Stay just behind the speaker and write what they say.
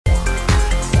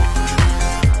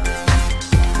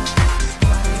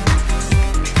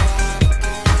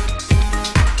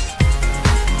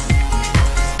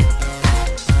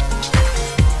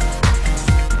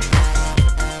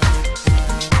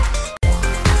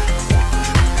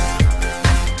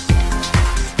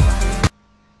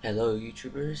Hello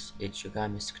YouTubers, it's your guy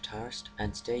Mr-guitarist,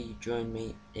 and today you join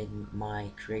me in my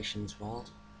creations world,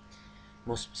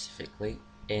 more specifically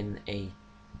in a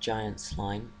giant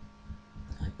slime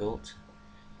I built.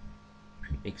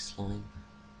 Pretty big slime.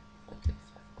 If I've got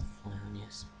a fly on,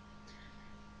 yes.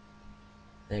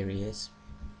 There he is,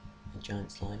 a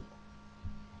giant slime.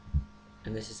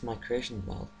 And this is my creations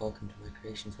world. Welcome to my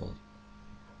creations world.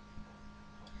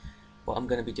 What I'm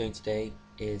going to be doing today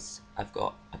is I've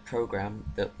got a program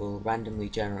that will randomly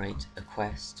generate a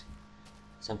quest,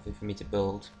 something for me to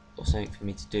build or something for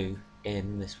me to do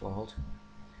in this world.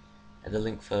 The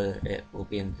link for it will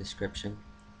be in the description.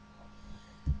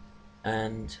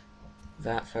 And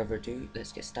without further ado,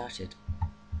 let's get started.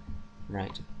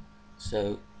 Right,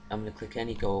 so I'm going to click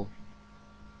any goal,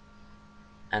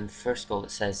 and the first goal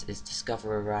it says is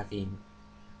discover a ravine.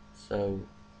 So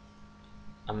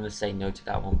I'm going to say no to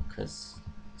that one because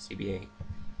CBA.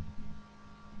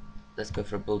 Let's go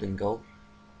for a building goal.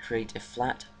 Create a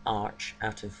flat arch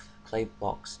out of clay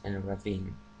blocks in a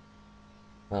ravine.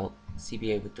 Well,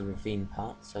 CBA with the ravine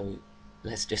part, so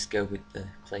let's just go with the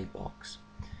clay blocks.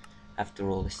 After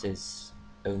all, this is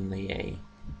only a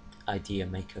idea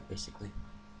maker basically.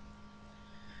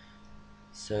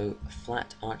 So a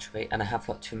flat archway, and I have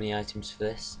got too many items for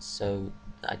this, so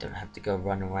that I don't have to go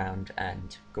run around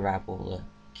and grab all the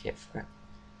kit for it.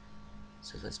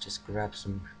 So let's just grab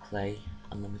some clay.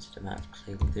 Unlimited amount of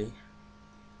clay will do.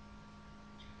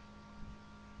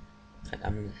 In fact,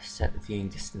 I'm going to set the viewing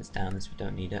distance down as we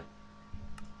don't need it.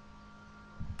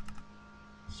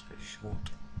 It's very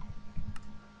short.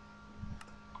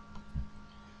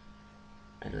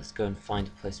 Right, let's go and find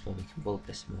a place where we can build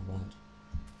this in the world.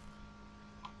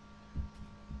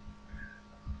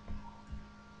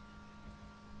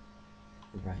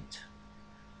 Right.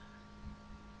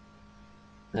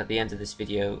 At the end of this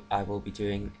video, I will be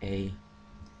doing a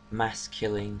mass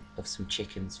killing of some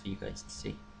chickens for you guys to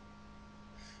see.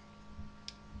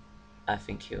 I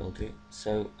think it'll do.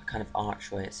 So a kind of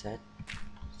archway it said.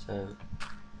 So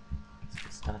let's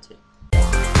get started.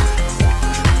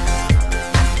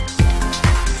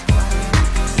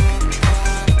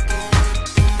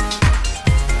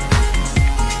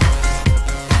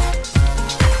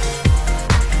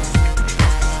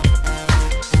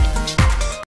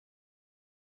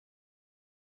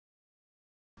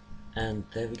 And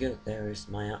there we go, there is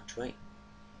my archway.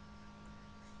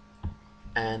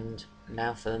 And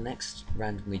now for the next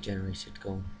randomly generated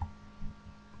goal.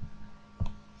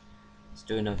 Let's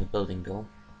do another building goal.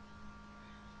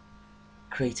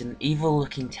 Create an evil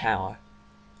looking tower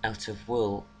out of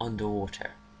wool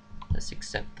underwater. Let's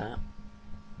accept that.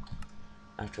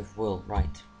 Out of wool,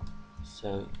 right.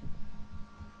 So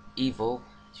evil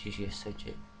is usually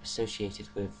associated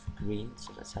with green,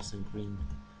 so let's have some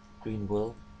green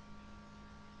wool.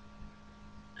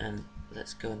 And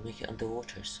let's go and make it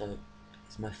underwater. So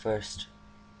it's my first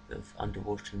bit of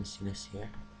underwaterness here.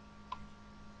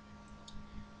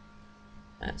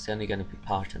 And it's only going to be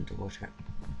part underwater.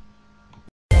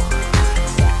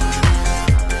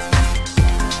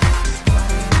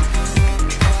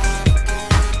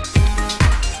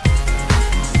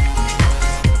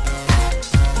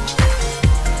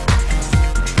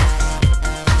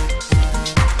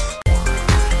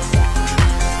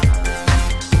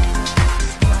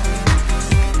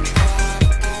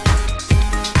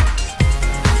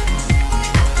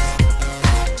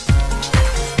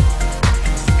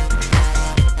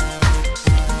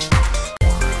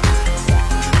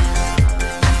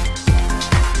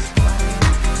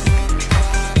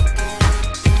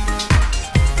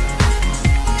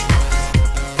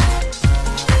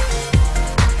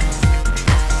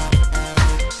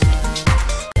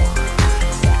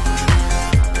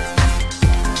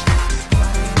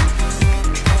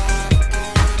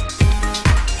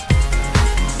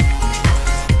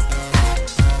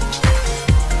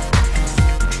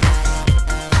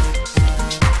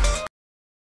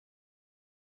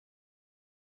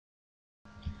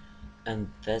 And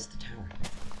there's the tower.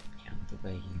 Yeah, the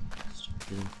way you start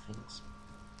doing things.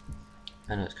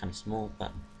 I know it's kind of small,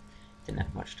 but didn't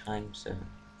have much time, so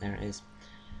there it is.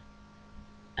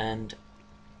 And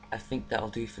I think that'll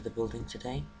do for the building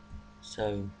today.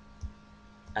 So,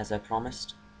 as I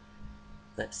promised,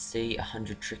 let's see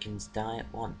 100 chickens die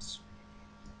at once.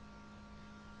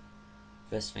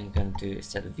 First thing I'm going to do is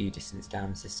set the view distance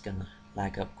down, as this is going to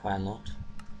lag up quite a lot.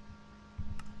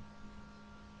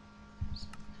 So,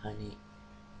 tiny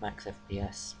max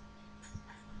FPS.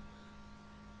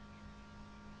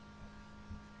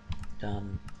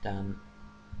 Done. And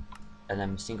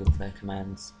then with single player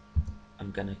commands, I'm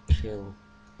gonna kill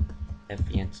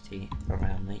every entity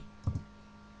around me.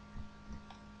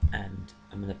 and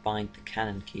I'm going to bind the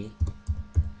Canon key.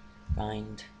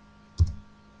 Bind,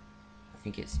 I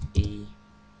think it's E,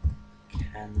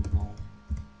 Canon.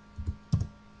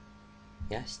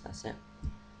 Yes, that's it.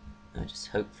 Now just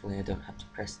hopefully I don't have to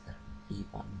press the E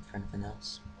button for anything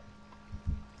else.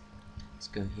 Let's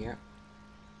go here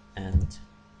and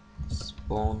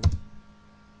spawn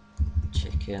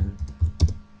chicken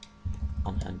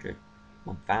 100.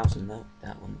 1000 though,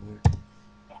 that wouldn't work.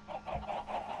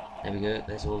 There we go,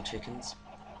 there's all the chickens.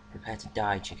 Prepare to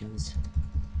die, chickens.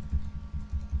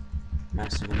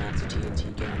 Massive amounts of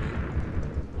TNT getting in.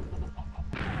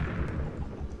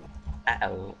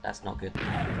 Uh-oh, that's not good.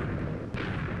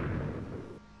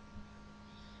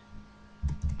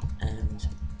 And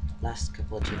last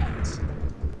couple of chickens.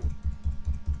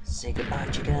 Say goodbye,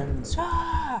 chickens!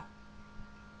 Ah!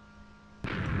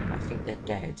 I think they're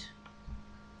dead.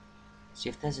 See,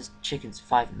 if there's a chicken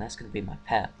surviving, that's going to be my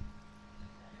pet.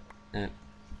 No,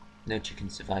 no chicken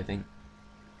surviving.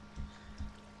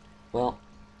 Well,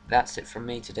 that's it from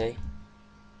me today.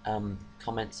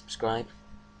 Comment, subscribe,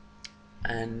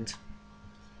 and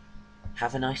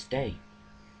have a nice day.